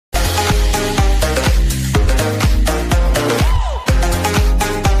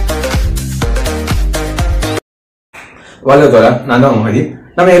வல்லதோட நான் தான் மஹதி.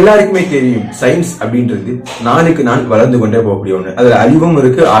 நம்ம எல்லாருக்குமே தெரியும் சயின்ஸ் அப்படின்றது நாளுக்கு நாள் வளர்ந்து கொண்டே போகக்கூடிய ஒண்ணு. அதுல அழிவும்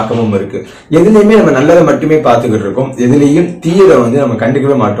இருக்கு, ஆக்கமும் இருக்கு. எதுலையுமே நம்ம நல்லதை மட்டுமே பார்த்துக்கிட்டு இருக்கோம், எதுலையும் தீயதை நம்ம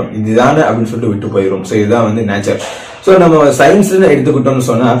கண்டுக்கவே மாட்டோம். இதுதானே அப்படின்னு சொல்லிட்டு விட்டு போயிடும். சோ இதுதான் நேச்சர். சோ நம்ம சயின்ஸ்ல எடுத்துக்கிட்டோம்னு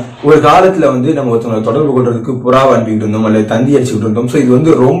சொன்னா ஒரு காலத்துல நம்ம ஒருத்தவங்க தொடர்பு கொள்றதுக்கு புறாவை அனுப்பிட்டு இருந்தோம் அல்லது தந்தி அடிச்சுக்கிட்டு இருந்தோம். சோ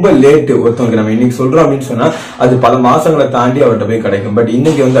இது ரொம்ப லேட். ஒருத்தவங்க நம்ம இன்னைக்கு சொல்றோம் அப்படின்னு சொன்னா அது பல மாசங்களை தாண்டி அவர்கிட்ட போய் கிடைக்கும். பட்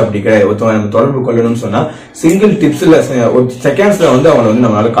இன்னைக்கு அப்படி கிடையாது. ஒருத்தவங்க நம்ம தொடர்பு கொள்ளணும்னு சொன்னா சிங்கிள் டிப்ஸ்ல ஒரு செகண்ட்ஸ்ல அவங்களை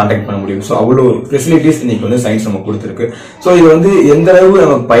நம்மளால கான்டாக்ட் பண்ண முடியும். சோ அவ்வளவு ஃபெசிலிட்டிஸ் இன்னைக்கு சயின்ஸ் நம்ம கொடுத்துருக்கு. சோ இது எந்த அளவு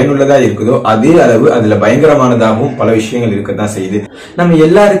நமக்கு பயனுள்ளதா இருக்குதோ அதே அளவு அதுல பயங்கரமானதாகவும் பல விஷயங்கள் இருக்கதான் செய்யுது. நம்ம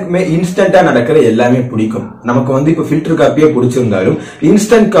எல்லாருக்குமே இன்ஸ்டன்டா நடக்கிற எல்லாமே பிடிக்கும். நமக்கு இப்ப ஃபில்டர் காஃபியே பிடிச்சிருந்தாலும்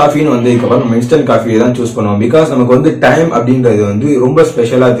இன்ஸ்டன்ட் காஃபின்னு வந்ததுக்கப்புறம் நம்ம இன்ஸ்டன்ட் காஃபியை தான் சூஸ் பண்ணுவோம். பிகாஸ் நமக்கு டைம் அப்படின்றது ரொம்ப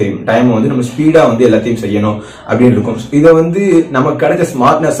ஸ்பெஷலா தெரியும். டைம் நம்ம ஸ்பீடா எல்லாத்தையும் செய்யணும் அப்படின்னு இருக்கும். இதை நமக்கு கிடைச்ச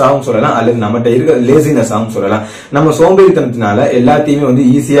ஸ்மார்ட்னஸ் ஆகும் சொல்லலாம், அல்லது நம்மகிட்ட இருக்கிற லேசினஸ் ஆகும் சொல்லலாம். நம்ம சோம்பேறித்தனத்தினால எல்லாத்தையுமே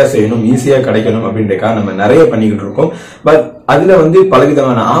ஈஸியா செய்யணும், ஈஸியா கிடைக்கணும் அப்படின்றதுக்காக நம்ம நிறைய பண்ணிக்கிட்டு இருக்கோம். பட் அதுல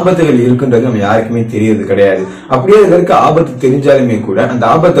பலவிதமான ஆபத்துகள் இருக்குன்றது நம்ம யாருக்குமே தெரியறது கிடையாது. அப்படியே இதுல இருக்க ஆபத்து தெரிஞ்சாலுமே கூட அந்த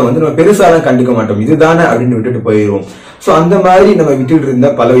ஆபத்தை நம்ம பெருசாலாம் கண்டுக்க மாட்டோம். இதுதானே அப்படின்னு விட்டுட்டு போயிடுவோம். சோ அந்த மாதிரி நம்ம விட்டுட்டு இருந்த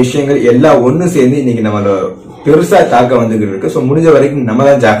பல விஷயங்கள் எல்லாம் ஒண்ணு சேர்ந்து இன்னைக்கு நம்மள பெருசா தாக்க வந்துகிட்டு இருக்கு. சோ முடிஞ்ச வரைக்கும் நம்ம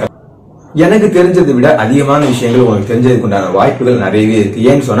தான் ஜாக்கிரதை. எனக்கு தெரிஞ்சதை விட அதிகமான விஷயங்கள் உங்களுக்கு தெரிஞ்சதுக்கு உண்டான வாய்ப்புகள் நிறையவே இருக்கு.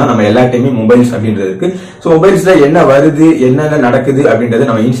 ஏன்னு சொன்னா நம்ம எல்லா டைமே மொபைல்ஸ் அப்படின்றது இருக்கு. சோ மொபைல்ஸ்ல என்ன வருது, என்னென்ன நடக்குது அப்படின்றது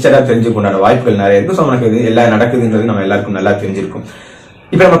நம்ம இன்ஸ்டன்டா தெரிஞ்சுக்க உண்டான வாய்ப்புகள் நிறைய இருக்கு. சோ நமக்கு எல்லாம் நடக்குதுன்றது நம்ம எல்லாருக்கும் நல்லா தெரிஞ்சிருக்கும்.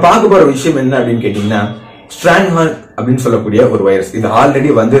 இப்ப நம்ம பார்க்க போற விஷயம் என்ன அப்படின்னு கேட்டீங்கன்னா Strandhogg அப்படின்னு சொல்லக்கூடிய ஒரு வைரஸ். இது ஆல்ரெடி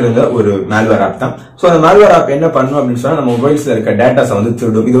வந்திருந்த ஒரு malware ஆப் தான். சோ அந்த malware ஆப் என்ன பண்ணும் அப்படின்னு சொன்னா நம்ம மொபைல்ஸ்ல இருக்க டேட்டாஸை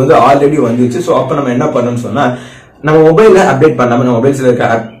திருடும். இது ஆல்ரெடி வந்துச்சு. சோ அப்ப நம்ம என்ன பண்ணணும்னு சொன்னா நம்ம மொபைல அப்டேட் பண்ணாம, நம்ம மொபைல்ஸ்ல இருக்க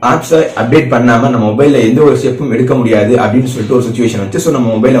ஆப்ஸை அப்டேட் பண்ணாம நம்ம மொபைல்ல எந்த ஒரு ஸ்டெப்பும் எடுக்க முடியாது அப்படின்னு சொல்லிட்டு ஒரு சிச்சுவேஷன் வச்சு சோ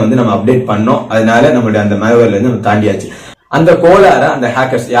நம்ம மொபைல நம்ம அப்டேட் பண்ணோம். அதனால நம்மளுடைய அந்த malwareல இருந்து நம்ம தாண்டியாச்சு. அந்த கோளார அந்த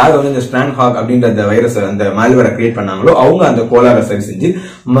ஹேக்கர்ஸ் யார் இந்த Strandhogg அப்படின்ற அந்த வைரஸ் அந்த malware கிரியேட் பண்ணாங்களோ அவங்க அந்த கோளார சரி செஞ்சு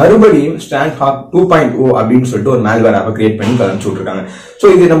மறுபடியும் Strandhogg 2.0 அப்படின்னு சொல்லிட்டு ஒரு malware ஆப்பை கிரியேட் பண்ணி அனுப்பிச்சு விட்டுருக்காங்க. சோ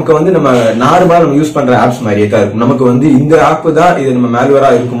இது நமக்கு நம்ம நார்மலா நம்ம யூஸ் பண்ற ஆப்ஸ் மாதிரியே தான் இருக்கும். நமக்கு இந்த ஆப் தான் இது நம்ம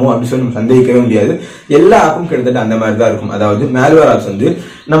malware இருக்குமோ அப்படின்னு சொல்லி நம்ம சந்தேகிக்கவே முடியாது. எல்லா ஆப்பும் கிட்டத்தட்ட அந்த மாதிரி தான் இருக்கும். அதாவது malware ஆப்ஸ்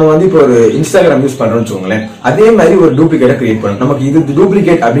நம்ம இப்போ ஒரு இன்ஸ்டாகிராம் யூஸ் பண்றோம்னு வச்சுக்கோங்களேன், அதே மாதிரி ஒரு டூப்ளிகேட்டை கிரியேட் பண்ணும். நமக்கு இது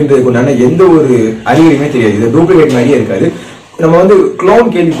டூப்ளிகேட் அப்படின்றதுக்கு உண்டான எந்த ஒரு அறிகுறியுமே தெரியாது. இது டூப்ளிகேட் மாதிரியே இருக்காது. நம்ம க்ளோன்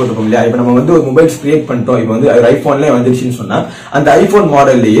கேள்விப்பட்டிருக்கோம் இல்லையா? இப்ப நம்ம ஒரு மொபைல்ஸ் கிரியேட் பண்ணிட்டோம். இப்ப ஐபோன்ல வந்துருச்சுன்னு சொன்னா அந்த ஐபோன்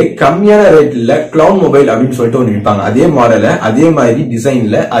மாடல்லயே கம்மியான ரேட்ல க்ளோன் மொபைல் அப்படின்னு சொல்லிட்டு ஒன்று விற்பாங்க. அதே மாடல அதே மாதிரி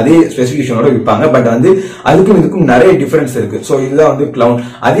டிசைன்ல அதே ஸ்பெசிபிகேஷனோட விற்பாங்க. பட் அதுக்கும் இதுக்கும் நிறைய டிஃபரன்ஸ் இருக்கு. சோ இதுதான் க்ளோன்.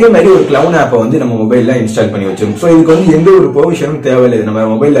 அதே மாதிரி ஒரு க்ளோன் ஆப்பை நம்ம மொபைல்ல இன்ஸ்டால் பண்ணி வச்சிருக்கோம். சோ இதுக்கு எந்த ஒரு பெர்மிஷனும் தேவையில்லை. நம்ம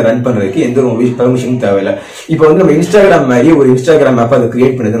மொபைல்ல ரன் பண்றதுக்கு எந்த ஒரு பெர்மிஷனும் தேவையில்லை. இப்போ நம்ம இன்ஸ்டாகிராம் மாதிரி ஒரு இன்ஸ்டாகிராம் ஆப் அதை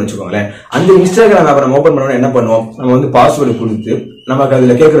கிரியேட் பண்ணுதுன்னு வச்சுக்கோங்களேன். அந்த இன்ஸ்டாகிராம் ஆப்பை நம்ம ஓபன் பண்ணோம்னா என்ன பண்ணுவோம்? நம்ம பாஸ்வேர்டு நமக்கு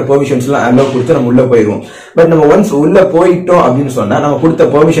அதுல கேட்கிற பெர்மிஷன்ஸ் எல்லாம் அலோ கொடுத்து நம்ம உள்ள போயிருவோம். பட் நம்ம ஒன்ஸ் உள்ள போயிட்டோம் அப்படின்னு சொன்னா நம்ம கொடுத்த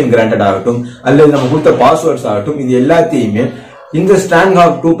பெர்மிஷன் கிராண்டட் ஆகட்டும் அல்லது நம்ம கொடுத்த பாஸ்வேர்ட்ஸ் ஆகட்டும் இது எல்லாத்தையுமே இந்த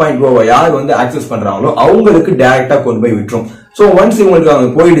Strandhogg 2.0 யார் ஆக்சஸ் பண்றாங்களோ அவங்களுக்கு டைரக்டா கொண்டு போய் விட்டுரும். சோ ஒன்ஸ் இவங்களுக்கு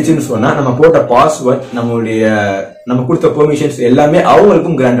அவங்க போயிடுச்சுன்னு சொன்னா நம்ம போட்ட பாஸ்வேர்ட் நம்ம கொடுத்த பெர்மிஷன்ஸ் எல்லாமே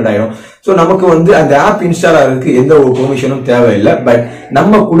அவங்களுக்கும் கிராண்டட் ஆயிடும். சோ நமக்கு அந்த ஆப் இன்ஸ்டால் ஆகிறதுக்கு எந்த ஒரு பெர்மிஷனும் தேவையில்லை. பட்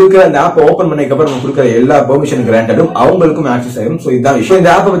நம்ம கொடுக்குற அந்த ஆப் ஓபன் பண்ணதுக்கு அப்புறம் நம்ம கொடுக்குற எல்லா பெர்மிஷன் கிராண்டடும் அவங்களுக்கும் ஆக்சஸ் ஆயிடும். சோ இதுதான் விஷயம்.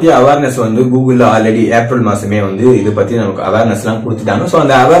 இந்த ஆப்பை பத்தி அவேர்னஸ் கூகுள்ல ஆல்ரெடி ஏப்ரல் மாசமே இது பத்தி நமக்கு அவேர்னஸ் எல்லாம் கொடுத்துட்டாங்க. சோ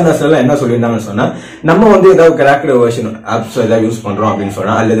அந்த அவேர்னஸ் எல்லாம் என்ன சொல்லியிருந்தாங்கன்னு சொன்னா நம்ம ஏதாவது கிராக்டு வெர்ஷன் ஆப்ஸ் ஏதாவது யூஸ் பண்றோம் அப்படின்னு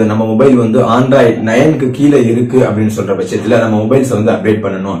சொன்னா அல்லது நம்ம மொபைல் Android 9க்கு கீழே இருக்கு அப்படின்னு சொல்ற பட்சத்துல நம்ம மொபைல்ஸ் அப்டேட்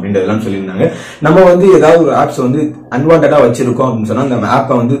பண்ணணும் அப்படின்றதெல்லாம் சொல்லியிருந்தாங்க. நம்ம ஏதாவது ஒரு ஆப்ஸ் அன்வான்டா வச்சிருக்கோம் அப்படின்னு சொன்னா அந்த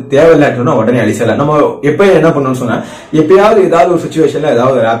ஆப்பை தேவையில்லாட்டோம்னா உடனே அழிச்சலாம். நம்ம எப்ப என்ன பண்ணணும்னு சொன்னா எப்பயாவது ஏதாவது ஒரு சிச்சுவேஷன்ல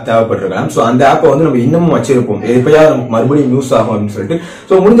ஏதாவது ஒரு ஆப் தேவைப்பட்டிருக்கலாம். சோ அந்த ஆப்பை நம்ம இன்னமும் வச்சிருப்போம். எப்பயாவது நமக்கு மறுபடியும் யூஸ் ஆகும் அப்படின்னு சொல்லிட்டு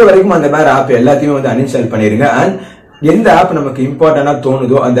சோ முடிஞ்ச வரைக்கும் அந்த மாதிரி ஆப் எல்லாத்தையும் அன்இன்ஸ்டால் பண்ணிருங்க. அண்ட் எந்த ஆப் நமக்கு இம்பார்ட்டன்டா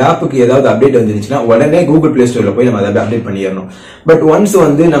தோணுதோ அந்த ஆப்புக்கு ஏதாவது அப்டேட் வந்துருச்சுன்னா உடனே கூகுள் பிளே ஸ்டோர்ல போய் நம்ம அதை அப்டேட் பண்ணிடணும். பட் ஒன்ஸ்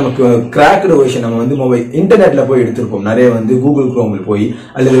நமக்கு கிராக்டு வெர்ஷன் நம்ம மொபைல் இன்டர்நெட்ல போய் எடுத்திருப்போம். நிறைய கூகுள் குரோம்ல போய்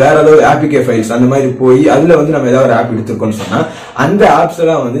அல்லது வேற ஏதாவது ஆப்கே ஃபைல்ஸ் அந்த மாதிரி போய் அதுல நம்ம ஏதாவது ஒரு ஆப் எடுத்திருக்கோம்னு சொன்னா அந்த ஆப்ஸ்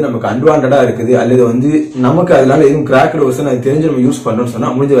எல்லாம் நமக்கு அன்வான்டா இருக்குது அல்லது நமக்கு அதனால எதுவும் கிராக்டு வெர்ஷன் அது தெரிஞ்சு நம்ம யூஸ் பண்றோம்னு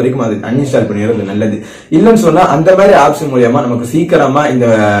சொன்னா முடிஞ்ச வரைக்கும் அது அன்இன்ஸ்டால் பண்ணிடுறது நல்லது. இல்லைன்னு சொன்னா அந்த மாதிரி ஆப்ஸ் மூலமா நமக்கு சீக்கிரமா இந்த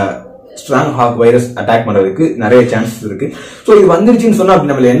Strandhogg வைரஸ் அட்டாக் பண்றதுக்கு நிறைய சான்சஸ் இருக்கு. சோ இது வந்துருச்சுன்னு சொன்னா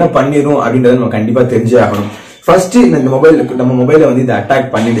நம்ம என்ன பண்ணிரும் அப்படின்றத நம்ம கண்டிப்பா தெரிஞ்சே ஆகணும். ஃபர்ஸ்ட் நம்ம மொபைல இது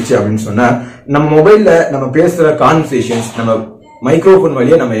அட்டாக் பண்ணிடுச்சு அப்படின்னு சொன்னா நம்ம மொபைல்ல நம்ம பேசுற கான்வர்சேஷன்ஸ் நம்ம மைக்ரோஃபோன்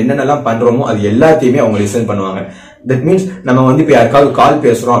வழியா நம்ம என்னென்னலாம் பண்றோமோ அது எல்லாத்தையுமே அவங்க லிசன் பண்ணுவாங்க. தட் மீன்ஸ் நம்ம வந்து இப்ப யாருக்காவது கால்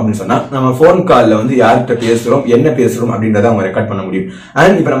பேசுறோம் அப்படின்னு சொன்னா நம்ம போன் கால்ல வந்து யார்கிட்ட பேசுறோம் என்ன பேசுறோம் அப்படின்றத அவங்க ரெக்கார்ட் பண்ண முடியும்.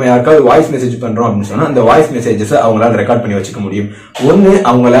 அண்ட் இப்ப நம்ம யாருக்காவது வாய்ஸ் மெசேஜ் பண்றோம் அப்படின்னு சொன்னா அந்த வாய்ஸ் மெசேஜஸ் அவங்களால ரெக்கார்ட் பண்ணி வச்சுக்க முடியும். ஒண்ணு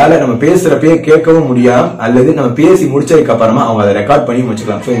அவங்களால நம்ம பேசுறப்பே கேட்கவும் முடியாது, அல்லது நம்ம பேசி முடிச்சதுக்கு அப்புறமா அவங்க அதை ரெக்கார்ட் பண்ணி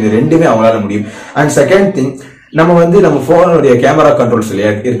வச்சுக்கலாம். சோ இது ரெண்டுமே அவங்களால முடியும். அண்ட் செகண்ட் திங், நம்ம வந்து நம்ம போனுடைய கேமரா கண்ட்ரோல்ஸ்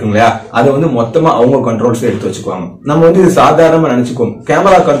இருக்குங்களா, அதை வந்து மொத்தமா அவங்க கண்ட்ரோல்ஸ் எடுத்து வச்சுக்குவாங்க. நம்ம வந்து இது சாதாரணமா நினைச்சுக்குவோம்.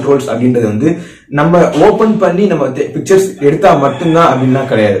 கேமரா கண்ட்ரோல்ஸ் அப்படின்றது வந்து நம்ம ஓபன் பண்ணி நம்ம பிக்சர்ஸ் எடுத்தா மட்டும்தான் அப்படின்லாம்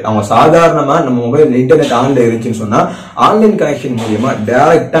கிடையாது. அவங்க சாதாரணமா நம்ம மொபைல் இன்டர்நெட் ஆன்ல இருந்துச்சுன்னு சொன்னா ஆன்லைன் கனெக்ஷன் மூலியமா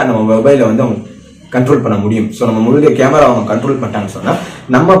டைரக்டா நம்ம மொபைலை வந்து அவங்க கண்ட்ரோல் பண்ண முடியும். சோ நம்ம மொபைலுடைய கேமரா அவங்க கண்ட்ரோல் பண்ணிட்டாங்கன்னு சொன்னா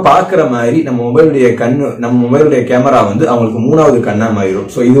நம்ம பாக்குற மாதிரி நம்ம மொபைலுடைய கேமரா வந்து அவங்களுக்கு மூணாவது கண்ணா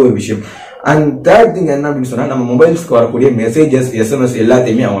மாறிடும். சோ இது ஒரு விஷயம். அண்ட் தேர்ட் திங் என்ன அப்படின்னு சொன்னா நம்ம மொபைல்ஸ்க்கு வரக்கூடிய மெசேஜஸ் SMS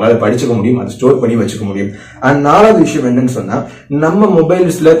எல்லாத்தையுமே அவங்களால படிச்சுக்க முடியும், அதை ஸ்டோர் பண்ணி வச்சுக்க முடியும். அண்ட் நாலாவது விஷயம் என்னன்னு சொன்னா நம்ம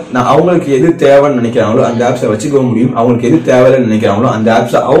மொபைல்ஸ்ல அவங்களுக்கு எது தேவைன்னு நினைக்கிறாங்களோ அந்த ஆப்ஸை வச்சுக்க முடியும், அவங்களுக்கு எது தேவைன்னு நினைக்கிறாங்களோ அந்த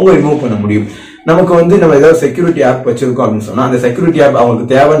ஆப்ஸை அவங்க ரிமூவ் பண்ண முடியும். நமக்கு வந்து நம்ம ஏதாவது செக்யூரிட்டி ஆப் வச்சிருக்கோம் அப்படின்னு சொன்னா அந்த செக்யூரிட்டி ஆப்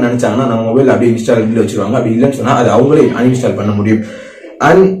அவங்களுக்கு தேவைன்னு நினைச்சாங்கன்னா நம்ம மொபைல் அப்படியே இன்ஸ்டால் வச்சிருவாங்க. அப்படி இல்லைன்னு சொன்னா அது அவங்களே அன்இன்ஸ்டால் பண்ண முடியும்.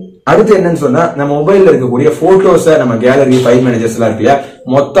 அண்ட் அடுத்து என்னன்னு சொன்னா நம்ம மொபைல்ல இருக்கக்கூடிய போட்டோஸ நம்ம கேலரி ஃபைல் மேனேஜர்ஸ் எல்லாம் இருக்கு இல்லையா,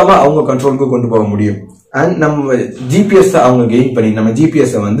 மொத்தமா அவங்க கண்ட்ரோலுக்கு கொண்டு போக முடியும். அண்ட் நம்ம ஜிபிஎஸ் அவங்க கெயின் பண்ணி நம்ம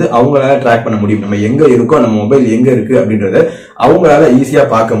ஜிபிஎஸ் வந்து அவங்களால ட்ராக் பண்ண முடியும். நம்ம எங்க இருக்கோம், நம்ம மொபைல் எங்க இருக்கு அப்படின்றத அவங்களால ஈஸியா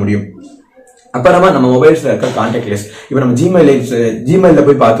பார்க்க முடியும். அப்புறமா நம்ம மொபைல்ஸ்ல இருக்க கான்டாக்ட் லிஸ்ட், இப்ப நம்ம ஜிமெயில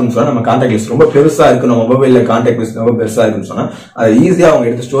போய் பார்த்தோம்னு சொன்னா நம்ம கான்டாக்ட் லிஸ்ட் ரொம்ப பெருசா இருக்கு, நம்ம மொபைல்ல கான்டாக்ட் லிஸ்ட் ரொம்ப பெருசா இருக்குன்னு சொன்னா அதை ஈஸியா அவங்க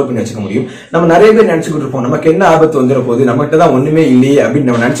எடுத்து ஸ்டோர் பண்ணி வச்சுக்க முடியும். நம்ம நிறைய பேர் நினைச்சுக்கிட்டு இருப்போம் நமக்கு என்ன ஆபத்து வந்துட போகுது, நம்மகிட்ட தான் ஒண்ணுமே இல்லையே அப்படின்னு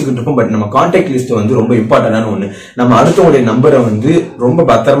நம்ம நினைச்சுக்கிட்டு இருப்போம். பட் நம்ம கான்டாக்ட் லிஸ்ட் வந்து ரொம்ப இம்பார்ட்டன்டான ஒண்ணு. நம்ம அடுத்தவங்களுடைய நம்பரை வந்து ரொம்ப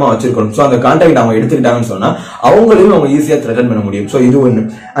பத்திரமா வச்சிருக்கணும். சோ அந்த கான்டாக்ட் அவங்க எடுத்துக்கிட்டாங்கன்னு சொன்னா அவங்களையும் அவங்க ஈஸியா த்ரெட்டன் பண்ண முடியும். சோ இது ஒண்ணு.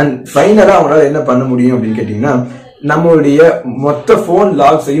 அண்ட் ஃபைனலா அவங்களால என்ன பண்ண முடியும் அப்படின்னு கேட்டீங்கன்னா நம்மளுடைய மொத்த போன்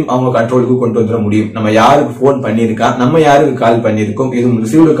லாக்ஸையும் அவங்க கண்ட்ரோலுக்கு கொண்டு வந்துட முடியும். நம்ம யாருக்கு போன் பண்ணிருக்கா, நம்ம யாருக்கு கால் பண்ணிருக்கோம், எதுவும்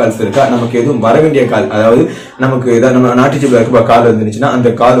ரிசீவ்டு கால்ஸ் இருக்கா, நமக்கு எதுவும் வர வேண்டிய கால், அதாவது நமக்கு ஏதாவது நம்ம நாட்டிச்சு கால் வந்துருச்சுன்னா அந்த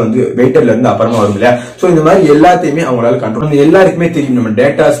கால் வந்து வெயிட்டர்ல இருந்து அப்புறமா வரும் இல்லையா. சோ இந்த மாதிரி எல்லாத்தையுமே அவங்களால கண்ட்ரோல். எல்லாருக்குமே தெரியும் நம்ம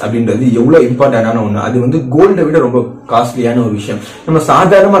டேட்டாஸ் அப்படின்றது எவ்வளவு இம்பார்ட்டன்டான ஒண்ணு. அது வந்து கோல்டை விட ரொம்ப காஸ்ட்லியான ஒரு விஷயம். நம்ம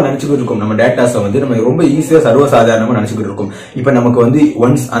சாதாரணமா நினைச்சுக்கிட்டு இருக்கோம் நம்ம டேட்டாஸை வந்து நம்ம ரொம்ப ஈஸியா சர்வசாதாரணமா நினைச்சுக்கிட்டு இருக்கோம். இப்ப நமக்கு வந்து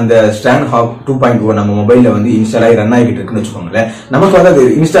ஒன்ஸ் அந்த Strandhogg 2.0 நம்ம மொபைல்ல வந்து இன்ஸ்டால் ரன் ஆகிட்டு இருக்குன்னு வச்சுக்கோங்களேன், நமக்கு வந்து அது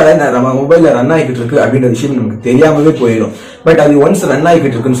இன்ஸ்டால் நம்ம மொபைல்ல ரன் ஆகிட்டு இருக்கு அப்படின்ற விஷயம் நமக்கு தெரியாமவே போயிடும். பட் அது ஒன்ஸ் ரன்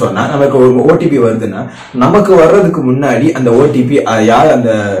ஆகிட்டு இருக்குன்னு சொன்னா நமக்கு ஒரு ஓடிபி வருதுன்னா நமக்கு வர்றதுக்கு முன்னாடி அந்த ஓடிபி யார்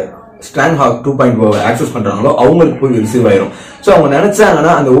அந்த Strandhogg 2.0 ஆக்சஸ் பண்றாங்களோ அவங்களுக்கு போய் ரிசீவ் ஆயிரும். சோ அவங்க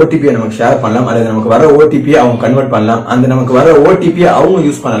நினைச்சாங்கன்னா அந்த ஓடிபியை நமக்கு ஷேர் பண்ணலாம், அல்லது நமக்கு வர ஓடிபியை அவங்க கன்வெர்ட் பண்ணலாம், அந்த நமக்கு வர ஓடிபியை அவங்க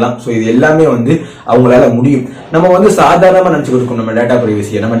யூஸ் பண்ணலாம். சோ இது எல்லாமே வந்து அவங்களால முடியும். நம்ம வந்து சாதாரணமா நினைச்சுக்கிட்டு இருக்கோம் நம்ம டேட்டா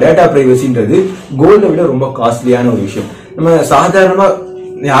பிரைவசியை. நம்ம டேட்டா பிரைவசின்றது கோல்டை விட ரொம்ப காஸ்ட்லியான ஒரு விஷயம். நம்ம சாதாரணமா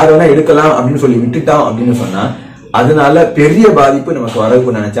யார் வேணா எடுக்கலாம் அப்படின்னு சொல்லி விட்டுட்டோம் அப்படின்னு சொன்னா அதனால பெரிய பாதிப்பு நமக்கு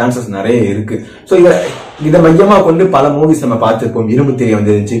வரதுக்குண்டான சான்சஸ் நிறைய இருக்கு. சோ இதை மையமா கொண்டு பல மூவிஸ் நம்ம பார்த்திருப்போம். இரும்பு திரை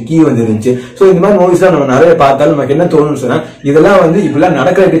வந்துருந்துச்சு, கீ வந்துருந்துச்சு. சோ இந்த மாதிரி மூவிஸ் எல்லாம் நம்ம நிறைய பார்த்தாலும் நமக்கு என்ன தோணும்னு சொன்னா இதெல்லாம் வந்து இப்பெல்லாம்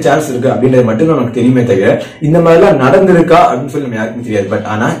நடக்கிறதுக்கு சான்ஸ் இருக்கு அப்படின்றது மட்டும் நமக்கு தெரியுமே தவிர இந்த மாதிரி எல்லாம் நடந்திருக்கா அப்படின்னு சொல்லி நம்ம யாருக்கும் தெரியாது. பட்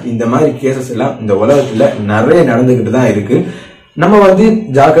ஆனா இந்த மாதிரி கேசஸ் எல்லாம் இந்த உலகத்துல நிறைய நடந்துகிட்டு தான் இருக்கு. நம்ம வந்து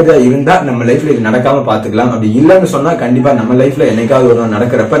ஜாக்கிரதையா இருந்தா நம்ம லைஃப்ல இது நடக்காம பாத்துக்கலாம். அப்படி இல்லைன்னு சொன்னா கண்டிப்பா நம்ம லைஃப்ல என்னைக்காவது ஒரு நாள்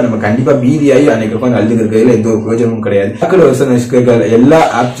நடக்கிறப்ப நம்ம கண்டிப்பா பீதியாகி அன்னைக்கு உட்காந்து அழுதுகிறதுல எந்த ஒரு பிரயோஜனமும் கிடையாது. எல்லா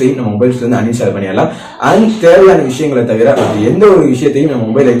ஆப்ஸையும் நம்ம மொபைல்ஸ்ல இருந்து அன்இன்ஸ்டால் பண்ணிடலாம். அண்ட் தேவையான விஷயங்களை தவிர எந்த ஒரு விஷயத்தையும் நம்ம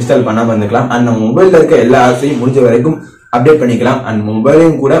மொபைல இன்ஸ்டால் பண்ணாம இருந்துக்கலாம். அண்ட் நம்ம மொபைல்ல இருக்க எல்லா ஆப்ஸையும் முடிஞ்ச வரைக்கும் அப்டேட் பண்ணிக்கலாம். அண்ட்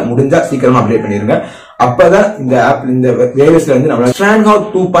மொபைலையும் கூட முடிஞ்சா சீக்கிரமா அப்டேட் பண்ணிருங்க. அப்பதான் இந்த ஆப் இந்த வேரியஸ்ல இருந்து நம்ம Strandhogg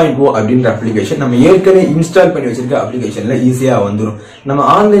 2.0 அப்படின்ற அப்ளிகேஷன் நம்ம ஏற்கனவே இன்ஸ்டால் பண்ணி வச்சிருக்க அப்ளிகேஷன்ல ஈஸியா வந்துடும். நம்ம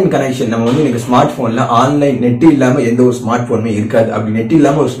ஆன்லைன் கனெக்ஷன் நம்ம வந்து இன்னைக்கு ஸ்மார்ட் போன்ல ஆன்லைன் நெட் இல்லாம எந்த ஒரு ஸ்மார்ட் போனுமே இருக்காது. அப்படி நெட்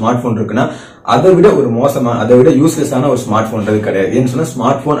இல்லாம ஒரு ஸ்மார்ட் போன் இருக்குன்னா அதை விட ஒரு மோசமா அதை விட யூஸ்லெஸ்ஸான ஒரு ஸ்மார்ட் போன்றது கிடையாது. ஏன்னு சொன்னா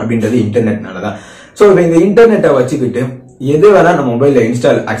ஸ்மார்ட் போன் அப்படின்றது இன்டர்நெட்னாலதான். சோ இந்த இன்டர்நெட்டை வச்சுக்கிட்டு எது வேணா நம்ம மொபைல்ல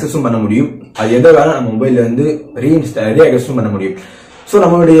இன்ஸ்டால் அக்சஸும் பண்ண முடியும், அது எதை வேணா நம்ம மொபைல்ல வந்து ரீஅக்சஸும் பண்ண முடியும். சோ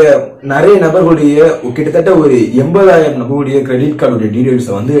நம்மளுடைய நிறைய நபர்களுடைய கிட்டத்தட்ட ஒரு 80,000 நபர்களுடைய கிரெடிட் கார்டுடைய டீடைல்ஸ்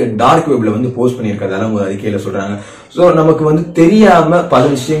வந்து டார்க் வெப்ல வந்து போஸ்ட் பண்ணியிருக்கிறதால ஒரு அறிக்கையில சொல்றாங்க. சோ நமக்கு வந்து தெரியாம பல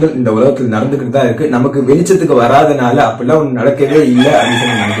விஷயங்கள் இந்த உலகத்தில் நடந்துகிட்டு தான் இருக்கு. நமக்கு வெளிச்சத்துக்கு வராதனால அப்படிலாம் நடக்கவே இல்லை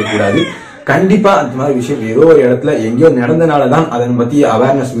அப்படின்னு நினைக்க கூடாது. கண்டிப்பா அந்த மாதிரி விஷயம் ஏதோ ஒரு இடத்துல எங்கேயோ நடந்தனாலதான் அதன் பத்தி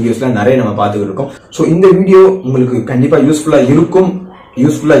அவேர்னஸ் வீடியோஸ்லாம் நிறைய நம்ம பார்த்துக்கிட்டு இருக்கோம். சோ இந்த வீடியோ உங்களுக்கு கண்டிப்பா யூஸ்ஃபுல்லா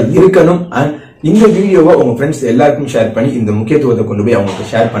இருக்கணும். அண்ட் இந்த வீடியோவை உங்க ஃப்ரெண்ட்ஸ் எல்லாருக்கும் ஷேர் பண்ணி இந்த முக்கியத்துவத்தை கொண்டு போய் அவங்களுக்கு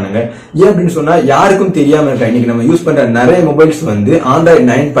ஷேர் பண்ணுங்க. ஏன் அப்படின்னு சொன்னா யாருக்கும் தெரியாம இருக்கா, இன்னைக்கு நம்ம யூஸ் பண்ற நிறைய மொபைல்ஸ் வந்து Android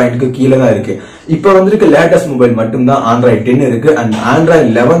 9.க்கு கீழே தான் இருக்கு. இப்ப வந்திருக்க லேட்டஸ்ட் மொபைல் மட்டும் தான் Android 10 இருக்கு அண்ட் Android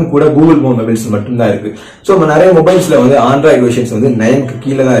 11 கூட கூகுள் மொபைல்ஸ் மட்டும் தான் இருக்கு. சோ நம்ம நிறைய மொபைல்ஸ்ல வந்து Android வெர்ஷன்ஸ் வந்து 9க்கு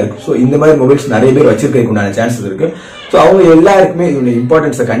கீழே தான் இருக்கு. சோ இந்த மாதிரி மொபைல்ஸ் நிறைய பேர் வச்சிருக்கிறதுக்கு உண்டான சான்சஸ் இருக்கு. சோ அவங்க எல்லாருக்குமே இதோட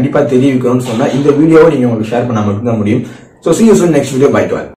இம்பார்ட்டன்ஸை கண்டிப்பா தெரிவிக்கணும்னு சொன்னா இந்த வீடியோவை நீங்க உங்களுக்கு ஷேர் பண்ண மட்டும் தான் முடியும். So see you soon next video. Bye to all.